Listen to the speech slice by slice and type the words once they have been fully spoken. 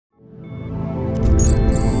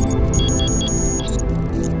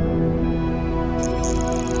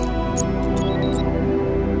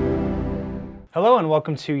Hello and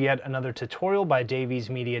welcome to yet another tutorial by Davies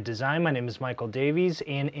Media Design. My name is Michael Davies,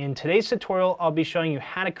 and in today's tutorial I'll be showing you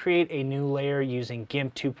how to create a new layer using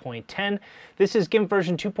GIMP 2.10. This is GIMP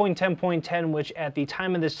version 2.10.10, which at the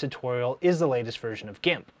time of this tutorial is the latest version of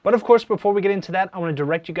GIMP. But of course, before we get into that, I want to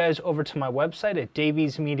direct you guys over to my website at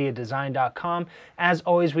daviesmediadesign.com. As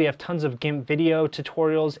always, we have tons of GIMP video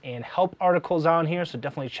tutorials and help articles on here, so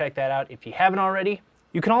definitely check that out if you haven't already.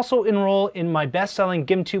 You can also enroll in my best-selling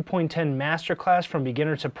GIMP 2.10 Masterclass from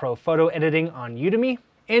beginner to pro photo editing on Udemy,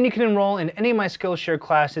 and you can enroll in any of my Skillshare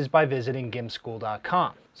classes by visiting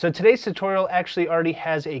gimpschool.com. So today's tutorial actually already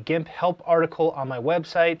has a GIMP Help article on my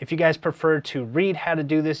website if you guys prefer to read how to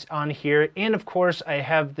do this on here. And of course, I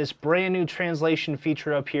have this brand new translation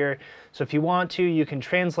feature up here. So if you want to, you can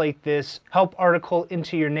translate this Help article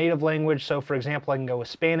into your native language. So for example, I can go with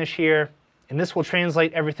Spanish here, and this will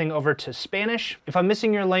translate everything over to Spanish. If I'm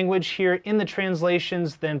missing your language here in the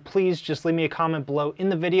translations, then please just leave me a comment below in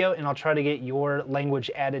the video and I'll try to get your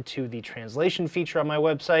language added to the translation feature on my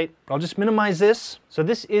website. But I'll just minimize this. So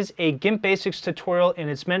this is a GIMP Basics tutorial and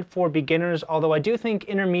it's meant for beginners, although I do think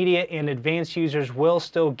intermediate and advanced users will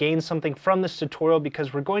still gain something from this tutorial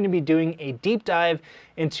because we're going to be doing a deep dive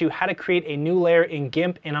into how to create a new layer in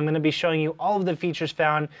GIMP, and I'm going to be showing you all of the features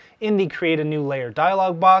found in the Create a New Layer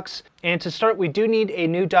dialog box. And to start, we do need a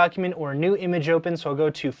new document or a new image open, so I'll go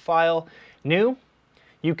to File, New.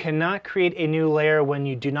 You cannot create a new layer when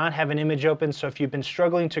you do not have an image open, so if you've been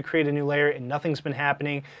struggling to create a new layer and nothing's been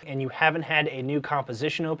happening and you haven't had a new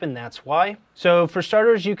composition open, that's why. So for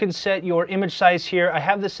starters, you can set your image size here. I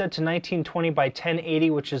have this set to 1920 by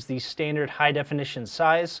 1080, which is the standard high definition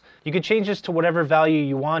size. You can change this to whatever value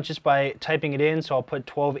you want just by typing it in, so I'll put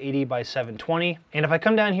 1280 by 720. And if I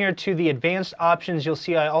come down here to the advanced options, you'll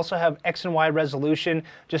see I also have X and Y resolution.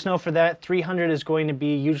 Just know for that, 300 is going to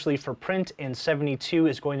be usually for print and 72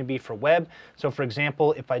 is going to be for web. So for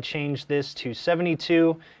example, if I change this to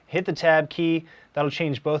 72, hit the tab key, that'll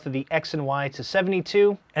change both of the X and Y to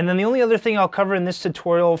 72. And then the only other thing I'll cover in this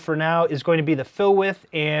tutorial for now is going to be the fill width.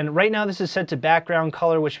 And right now this is set to background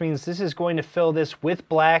color, which means this is going to fill this with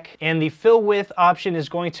black. And the fill width option is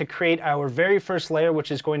going to create our very first layer,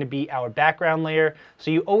 which is going to be our background layer.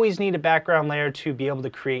 So you always need a background layer to be able to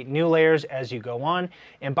create new layers as you go on.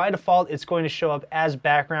 And by default, it's going to show up as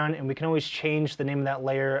background, and we can always change the name of that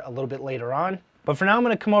layer a little bit later on. But for now, I'm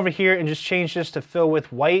going to come over here and just change this to fill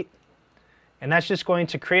with white. And that's just going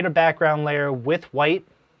to create a background layer with white.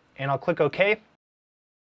 And I'll click OK.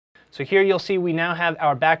 So here you'll see we now have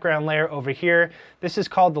our background layer over here. This is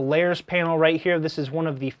called the Layers panel right here. This is one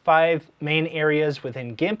of the 5 main areas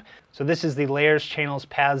within GIMP. So this is the Layers, Channels,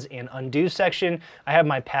 Paths, and Undo section. I have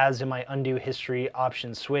my Paths and my Undo History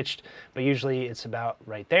options switched, but usually it's about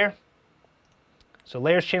right there. So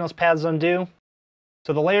Layers, Channels, Paths, Undo.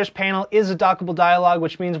 So the Layers panel is a dockable dialog,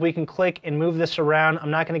 which means we can click and move this around. I'm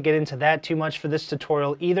not going to get into that too much for this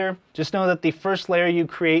tutorial either. Just know that the first layer you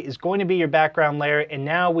create is going to be your background layer, and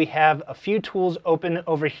now we have a few tools open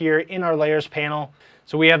over here in our Layers panel.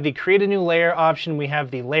 So we have the Create a New Layer option, we have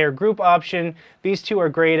the Layer Group option. These two are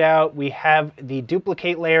grayed out. We have the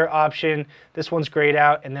Duplicate Layer option. This one's grayed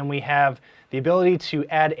out, and then we have the ability to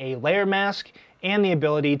add a layer mask and the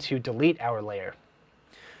ability to delete our layer.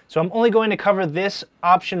 So I'm only going to cover this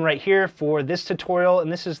option right here for this tutorial,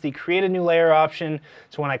 and this is the Create a New Layer option.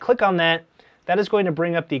 So when I click on that, that is going to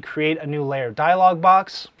bring up the Create a New Layer dialog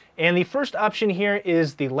box. And the first option here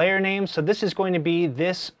is the layer name. So this is going to be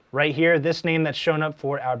this right here, this name that's shown up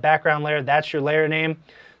for our background layer. That's your layer name.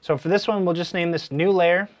 So for this one, we'll just name this New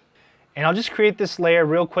Layer. And I'll just create this layer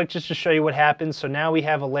real quick just to show you what happens. So now we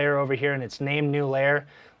have a layer over here and it's named New Layer.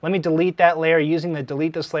 Let me delete that layer using the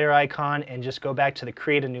Delete This Layer icon and just go back to the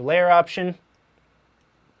Create a New Layer option.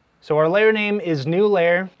 So our layer name is New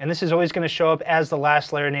Layer, and this is always going to show up as the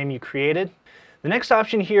last layer name you created. The next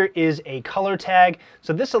option here is a color tag.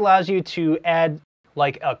 So this allows you to add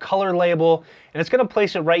like a color label, and it's going to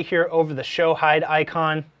place it right here over the Show Hide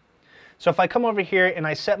icon. So if I come over here and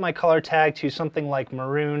I set my color tag to something like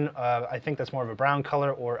maroon, I think that's more of a brown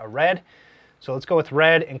color, or a red. So let's go with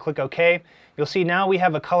red and click OK. You'll see now we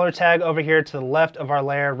have a color tag over here to the left of our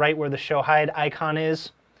layer, right where the Show Hide icon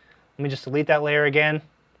is. Let me just delete that layer again.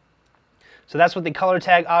 So that's what the color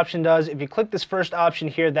tag option does. If you click this first option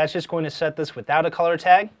here, that's just going to set this without a color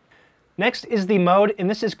tag. Next is the mode, and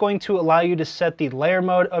this is going to allow you to set the layer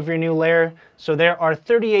mode of your new layer. So there are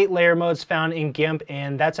 38 layer modes found in GIMP,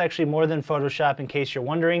 and that's actually more than Photoshop in case you're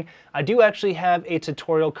wondering. I do actually have a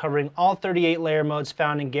tutorial covering all 38 layer modes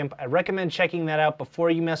found in GIMP. I recommend checking that out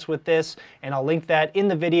before you mess with this, and I'll link that in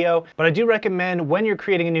the video. But I do recommend when you're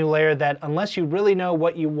creating a new layer that unless you really know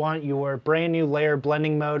what you want your brand new layer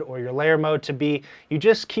blending mode or your layer mode to be, you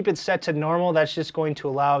just keep it set to normal. That's just going to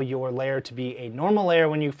allow your layer to be a normal layer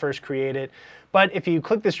when you first create it. But if you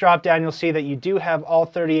click this drop down, you'll see that you do have all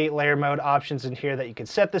 38 layer mode options in here that you can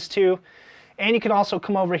set this to. And you can also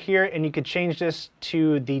come over here and you could change this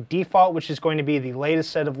to the default, which is going to be the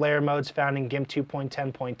latest set of layer modes found in GIMP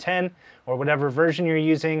 2.10.10 or whatever version you're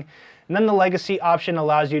using. And then the legacy option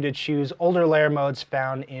allows you to choose older layer modes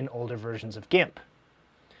found in older versions of GIMP.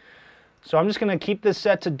 So I'm just going to keep this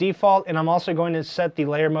set to default, and I'm also going to set the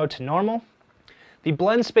layer mode to normal. The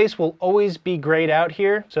blend space will always be grayed out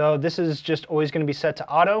here, so this is just always going to be set to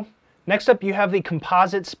auto. Next up, you have the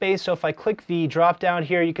composite space. So if I click the drop down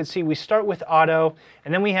here, you can see we start with auto,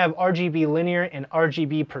 and then we have RGB linear and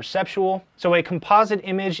RGB perceptual. So a composite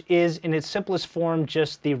image is in its simplest form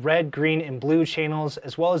just the red, green, and blue channels,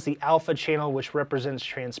 as well as the alpha channel, which represents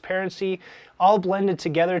transparency, all blended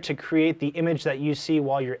together to create the image that you see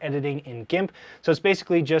while you're editing in GIMP. So it's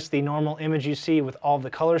basically just the normal image you see with all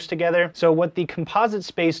the colors together. So what the composite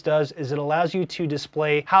space does is it allows you to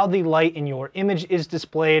display how the light in your image is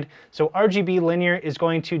displayed. So RGB linear is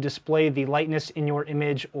going to display the lightness in your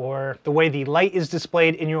image, or the way the light is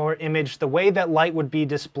displayed in your image, the way that light would be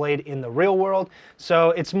displayed in the real world.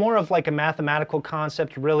 So it's more of like a mathematical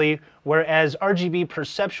concept really, whereas RGB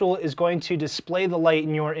perceptual is going to display the light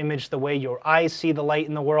in your image the way your eyes see the light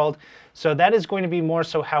in the world. So that is going to be more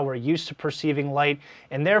so how we're used to perceiving light,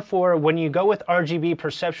 and therefore when you go with RGB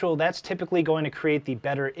perceptual, that's typically going to create the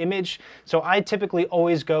better image. So I typically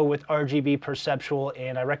always go with RGB perceptual,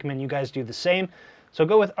 and I recommend you guys do the same. So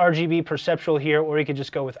go with RGB perceptual here, or you could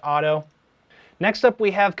just go with auto. Next up, we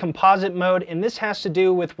have composite mode, and this has to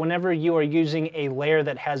do with whenever you are using a layer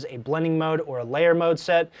that has a blending mode or a layer mode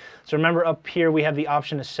set. So remember up here we have the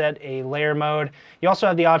option to set a layer mode. You also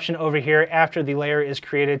have the option over here after the layer is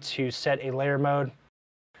created to set a layer mode.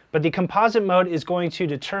 But the composite mode is going to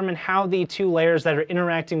determine how the two layers that are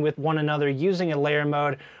interacting with one another using a layer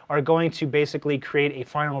mode are going to basically create a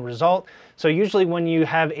final result. So usually when you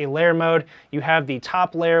have a layer mode, you have the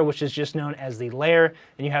top layer, which is just known as the layer,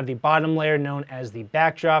 and you have the bottom layer known as the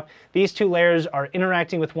backdrop. These two layers are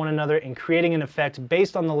interacting with one another and creating an effect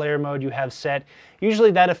based on the layer mode you have set.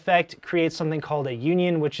 Usually that effect creates something called a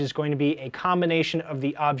union, which is going to be a combination of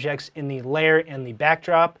the objects in the layer and the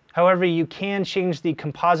backdrop. However, you can change the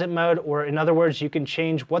composite mode, or in other words, you can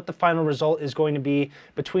change what the final result is going to be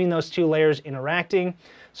between those two layers interacting.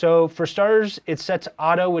 So for starters, it's set to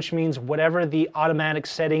auto, which means whatever the automatic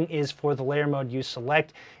setting is for the layer mode you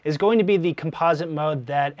select is going to be the composite mode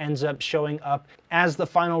that ends up showing up as the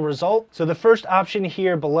final result. So the first option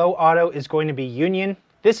here below auto is going to be union.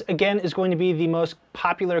 This again is going to be the most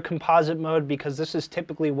popular composite mode because this is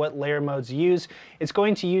typically what layer modes use. It's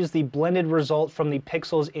going to use the blended result from the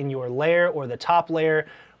pixels in your layer or the top layer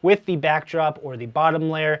with the backdrop or the bottom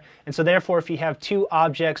layer. And so therefore, if you have two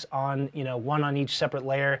objects on, one on each separate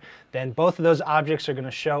layer, then both of those objects are going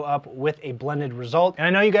to show up with a blended result. And I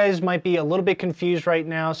know you guys might be a little bit confused right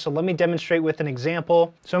now, so let me demonstrate with an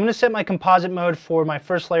example. So I'm going to set my composite mode for my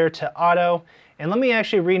first layer to auto. And let me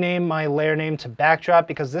actually rename my layer name to backdrop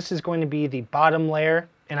because this is going to be the bottom layer.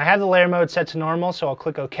 And I have the layer mode set to normal, so I'll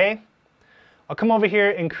click OK. I'll come over here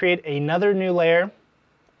and create another new layer.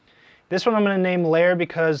 This one I'm going to name layer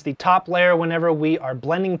because the top layer, whenever we are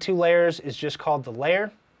blending two layers, is just called the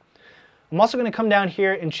layer. I'm also going to come down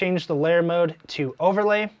here and change the layer mode to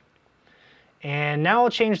overlay. And now I'll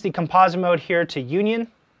change the composite mode here to union.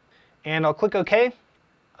 And I'll click OK.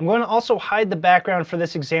 I'm going to also hide the background for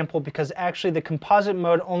this example because actually the composite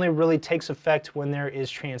mode only really takes effect when there is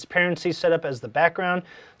transparency set up as the background.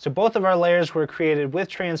 So both of our layers were created with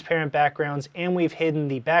transparent backgrounds and we've hidden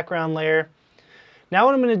the background layer. Now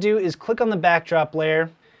what I'm going to do is click on the backdrop layer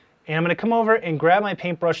and I'm going to come over and grab my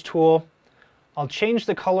paintbrush tool. I'll change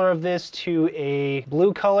the color of this to a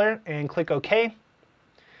blue color and click OK.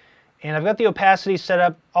 And I've got the opacity set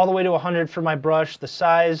up all the way to 100 for my brush. The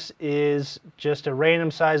size is just a random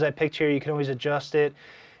size I picked here. You can always adjust it.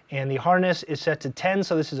 And the hardness is set to 10,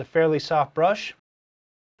 so this is a fairly soft brush.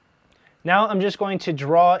 Now I'm just going to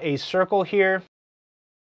draw a circle here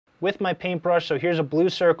with my paintbrush. So here's a blue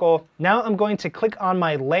circle. Now I'm going to click on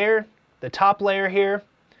my layer, the top layer here,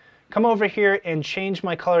 come over here and change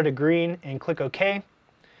my color to green and click OK.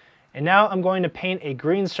 And now I'm going to paint a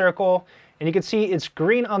green circle. And you can see it's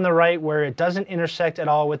green on the right where it doesn't intersect at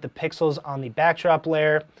all with the pixels on the backdrop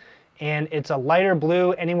layer. And it's a lighter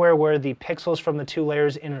blue anywhere where the pixels from the two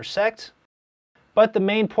layers intersect. But the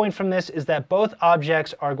main point from this is that both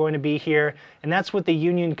objects are going to be here, and that's what the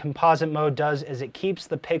union composite mode does, is it keeps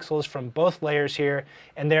the pixels from both layers here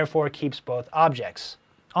and therefore keeps both objects.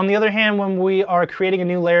 On the other hand, when we are creating a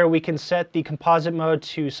new layer, we can set the composite mode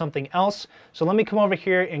to something else. So let me come over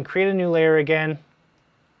here and create a new layer again.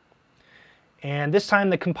 And this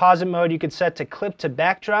time the composite mode you could set to clip to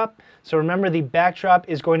backdrop. So remember, the backdrop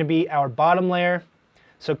is going to be our bottom layer.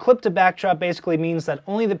 So clip to backdrop basically means that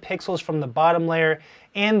only the pixels from the bottom layer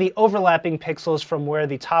and the overlapping pixels from where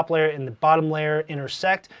the top layer and the bottom layer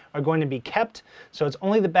intersect are going to be kept. So it's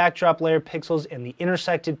only the backdrop layer pixels and the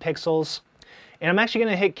intersected pixels. And I'm actually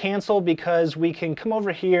going to hit cancel because we can come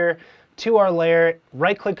over here to our layer,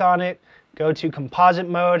 right click on it, go to composite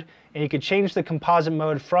mode, and you can change the composite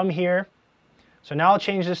mode from here. So now I'll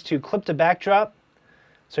change this to clip to backdrop.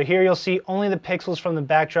 So here you'll see only the pixels from the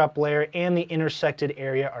backdrop layer and the intersected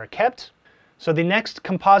area are kept. So the next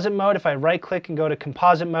composite mode, if I right click and go to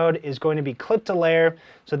composite mode, is going to be clip to layer.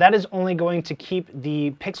 So that is only going to keep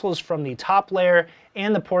the pixels from the top layer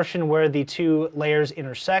and the portion where the two layers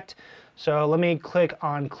intersect. So let me click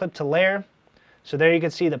on clip to layer. So there you can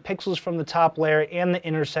see the pixels from the top layer and the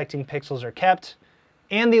intersecting pixels are kept.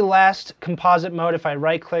 And the last composite mode, if I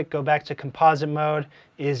right click, go back to composite mode,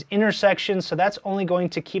 is intersection. So that's only going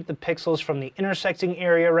to keep the pixels from the intersecting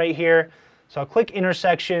area right here. So I'll click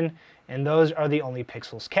intersection, and those are the only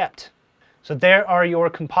pixels kept. So there are your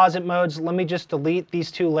composite modes. Let me just delete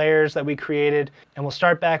these two layers that we created, and we'll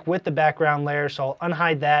start back with the background layer. So I'll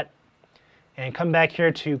unhide that and come back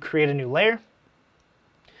here to create a new layer.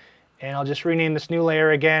 And I'll just rename this new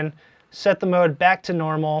layer again, set the mode back to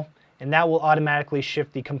normal, and that will automatically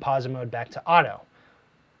shift the composite mode back to auto.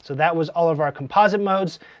 So that was all of our composite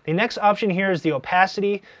modes. The next option here is the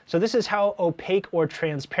opacity. So this is how opaque or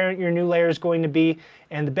transparent your new layer is going to be.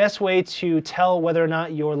 And the best way to tell whether or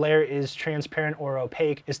not your layer is transparent or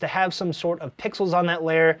opaque is to have some sort of pixels on that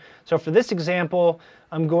layer. So for this example,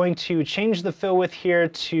 I'm going to change the fill width here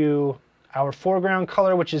to our foreground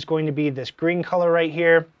color, which is going to be this green color right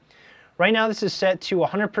here. Right now this is set to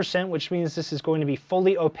 100%, which means this is going to be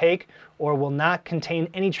fully opaque or will not contain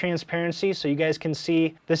any transparency. So you guys can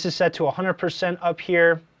see this is set to 100% up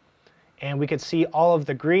here, and we can see all of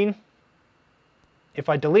the green. If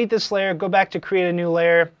I delete this layer, go back to create a new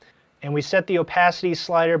layer, and we set the opacity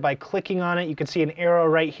slider by clicking on it. You can see an arrow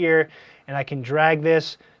right here, and I can drag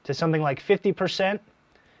this to something like 50%.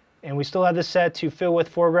 And we still have this set to fill with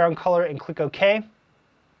foreground color, and click OK.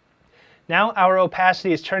 Now our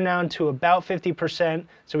opacity is turned down to about 50%,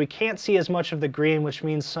 so we can't see as much of the green, which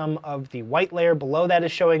means some of the white layer below that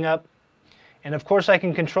is showing up. And of course I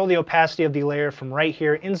can control the opacity of the layer from right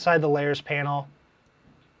here inside the layers panel.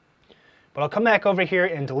 But I'll come back over here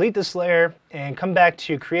and delete this layer and come back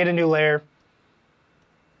to create a new layer.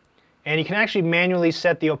 And you can actually manually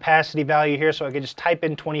set the opacity value here, so I can just type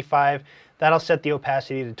in 25. That'll set the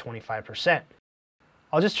opacity to 25%.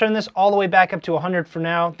 I'll just turn this all the way back up to 100 for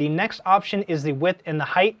now. The next option is the width and the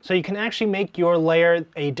height. So you can actually make your layer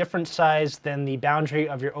a different size than the boundary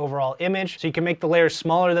of your overall image. So you can make the layer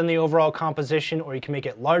smaller than the overall composition, or you can make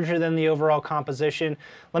it larger than the overall composition.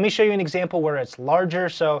 Let me show you an example where it's larger.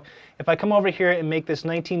 So if I come over here and make this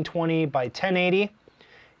 1920 by 1080,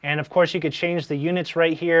 and of course you could change the units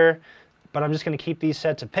right here, but I'm just going to keep these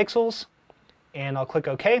set to pixels, and I'll click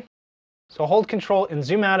OK. So hold Control and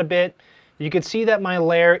zoom out a bit. You can see that my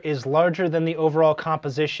layer is larger than the overall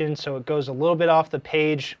composition, so it goes a little bit off the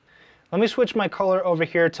page. Let me switch my color over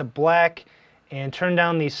here to black and turn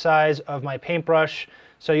down the size of my paintbrush.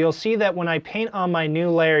 So you'll see that when I paint on my new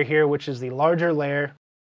layer here, which is the larger layer,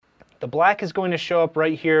 the black is going to show up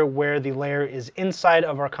right here where the layer is inside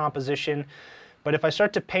of our composition. But if I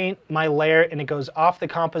start to paint my layer and it goes off the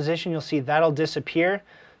composition, you'll see that'll disappear.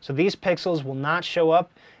 So these pixels will not show up.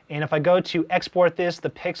 And if I go to export this, the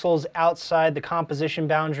pixels outside the composition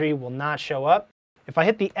boundary will not show up. If I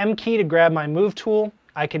hit the M key to grab my move tool,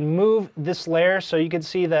 I can move this layer, so you can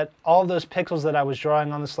see that all of those pixels that I was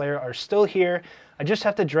drawing on this layer are still here. I just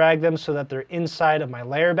have to drag them so that they're inside of my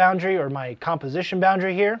layer boundary or my composition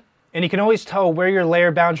boundary here. And you can always tell where your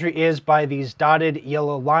layer boundary is by these dotted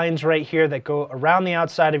yellow lines right here that go around the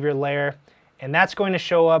outside of your layer. And that's going to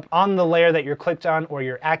show up on the layer that you're clicked on, or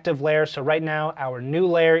your active layer. So right now our new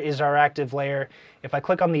layer is our active layer. If I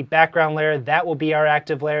click on the background layer, that will be our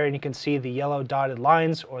active layer, and you can see the yellow dotted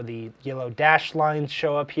lines or the yellow dashed lines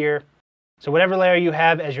show up here. So whatever layer you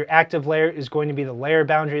have as your active layer is going to be the layer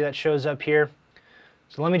boundary that shows up here.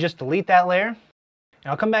 So let me just delete that layer.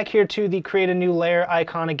 And I'll come back here to the create a new layer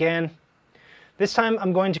icon again. This time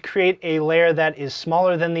I'm going to create a layer that is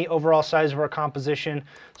smaller than the overall size of our composition.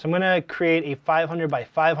 So I'm going to create a 500 by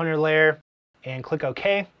 500 layer and click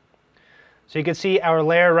OK. So you can see our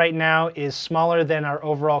layer right now is smaller than our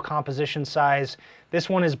overall composition size. This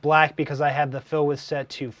one is black because I have the fill width set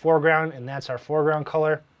to foreground, and that's our foreground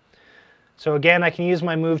color. So again, I can use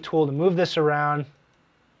my move tool to move this around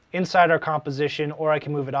inside our composition, or I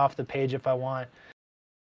can move it off the page if I want.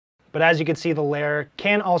 But as you can see, the layer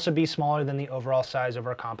can also be smaller than the overall size of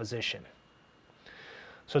our composition.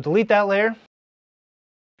 So delete that layer,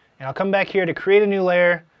 and I'll come back here to create a new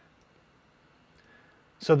layer.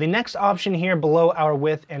 So the next option here below our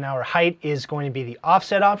width and our height is going to be the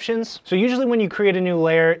offset options. So usually when you create a new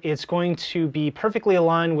layer, it's going to be perfectly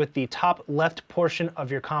aligned with the top left portion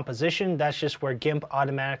of your composition. That's just where GIMP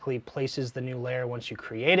automatically places the new layer once you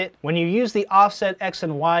create it. When you use the offset X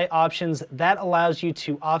and Y options, that allows you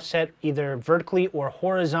to offset either vertically or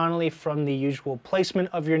horizontally from the usual placement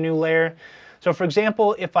of your new layer. So for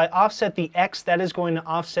example, if I offset the X, that is going to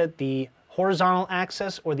offset the horizontal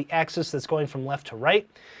axis, or the axis that's going from left to right.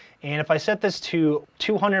 And if I set this to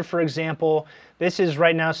 200, for example, this is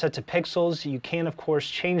right now set to pixels. You can, of course,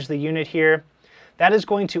 change the unit here. That is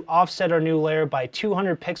going to offset our new layer by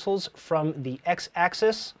 200 pixels from the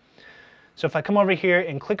X-axis. So if I come over here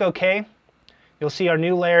and click OK, you'll see our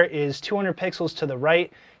new layer is 200 pixels to the right.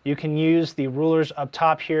 You can use the rulers up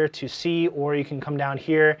top here to see, or you can come down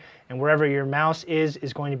here, and wherever your mouse is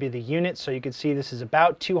going to be the unit. So you can see this is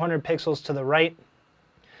about 200 pixels to the right.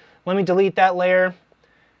 Let me delete that layer.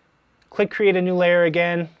 Click create a new layer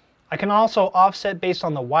again. I can also offset based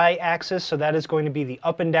on the Y-axis, so that is going to be the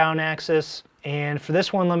up and down axis. And for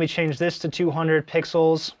this one, let me change this to 200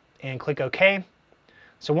 pixels and click OK.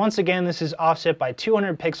 So once again, this is offset by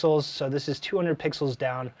 200 pixels, so this is 200 pixels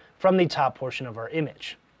down from the top portion of our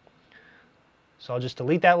image. So I'll just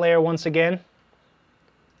delete that layer once again.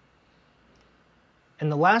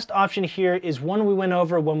 And the last option here is one we went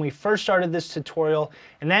over when we first started this tutorial,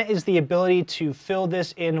 and that is the ability to fill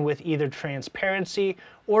this in with either transparency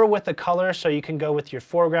or with a color. So you can go with your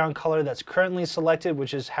foreground color that's currently selected,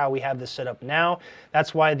 which is how we have this set up now.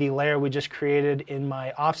 That's why the layer we just created in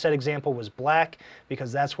my offset example was black,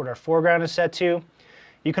 because that's what our foreground is set to.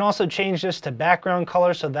 You can also change this to background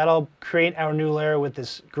color, so that'll create our new layer with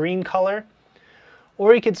this green color.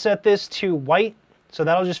 Or you could set this to white, so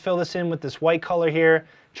that'll just fill this in with this white color here.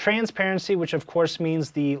 Transparency, which of course means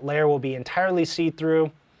the layer will be entirely see-through.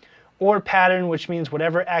 Or pattern, which means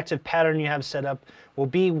whatever active pattern you have set up will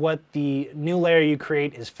be what the new layer you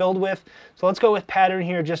create is filled with. So let's go with pattern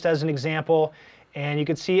here just as an example. And you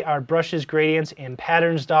can see our brushes, gradients, and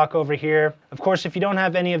patterns dock over here. Of course, if you don't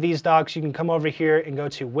have any of these docks, you can come over here and go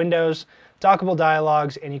to Windows, Dockable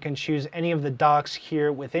Dialogues, and you can choose any of the docks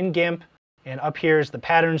here within GIMP. And up here is the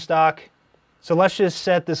patterns dock. So let's just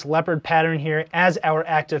set this leopard pattern here as our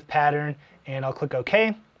active pattern, and I'll click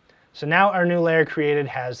OK. So now our new layer created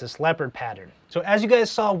has this leopard pattern. So as you guys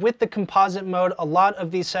saw with the composite mode, a lot of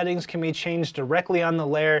these settings can be changed directly on the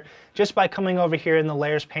layer just by coming over here in the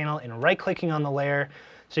layers panel and right-clicking on the layer.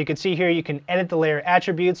 So you can see here you can edit the layer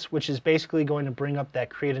attributes, which is basically going to bring up that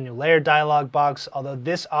create a new layer dialog box, although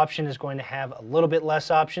this option is going to have a little bit less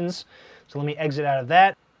options. So let me exit out of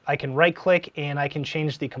that. I can right click and I can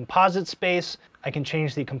change the composite space, I can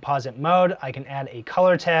change the composite mode, I can add a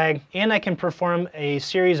color tag, and I can perform a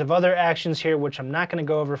series of other actions here which I'm not going to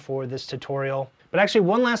go over for this tutorial. But actually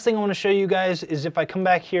one last thing I want to show you guys is if I come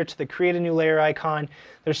back here to the create a new layer icon,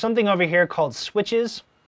 there's something over here called switches.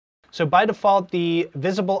 So by default, the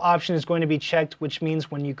visible option is going to be checked, which means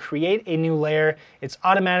when you create a new layer, it's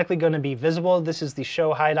automatically going to be visible. This is the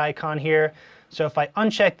show hide icon here. So if I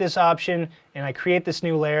uncheck this option and I create this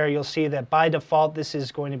new layer, you'll see that by default this is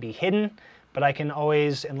going to be hidden, but I can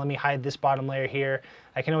always, and let me hide this bottom layer here,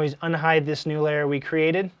 I can always unhide this new layer we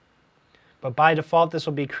created, but by default this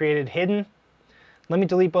will be created hidden. Let me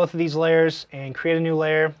delete both of these layers and create a new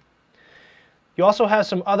layer. You also have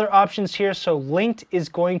some other options here. So linked is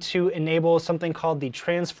going to enable something called the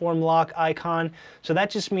transform lock icon. So that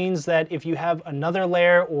just means that if you have another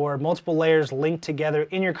layer or multiple layers linked together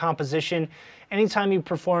in your composition, anytime you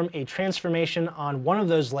perform a transformation on one of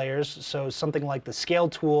those layers, so something like the scale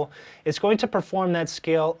tool, it's going to perform that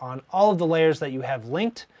scale on all of the layers that you have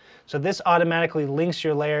linked. So this automatically links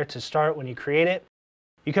your layer to start when you create it.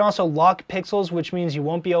 You can also lock pixels, which means you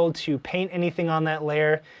won't be able to paint anything on that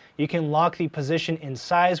layer. You can lock the position in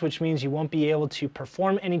size, which means you won't be able to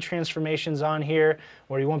perform any transformations on here,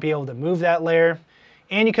 or you won't be able to move that layer.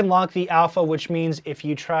 And you can lock the alpha, which means if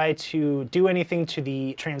you try to do anything to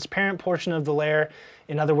the transparent portion of the layer,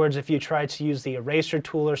 in other words, if you try to use the eraser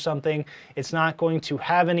tool or something, it's not going to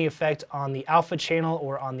have any effect on the alpha channel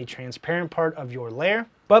or on the transparent part of your layer.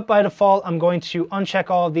 But by default, I'm going to uncheck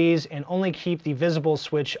all of these and only keep the visible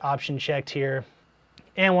switch option checked here.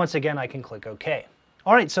 And once again, I can click OK.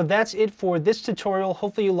 All right, so that's it for this tutorial.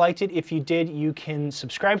 Hopefully you liked it. If you did, you can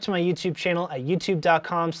subscribe to my YouTube channel at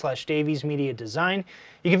youtube.com/daviesmediadesign.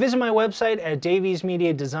 You can visit my website at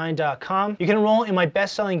daviesmediadesign.com. You can enroll in my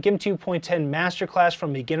best-selling GIMP 2.10 Masterclass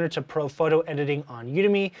from beginner to pro photo editing on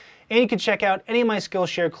Udemy. And you can check out any of my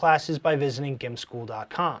Skillshare classes by visiting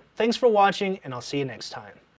gimpschool.com. Thanks for watching, and I'll see you next time.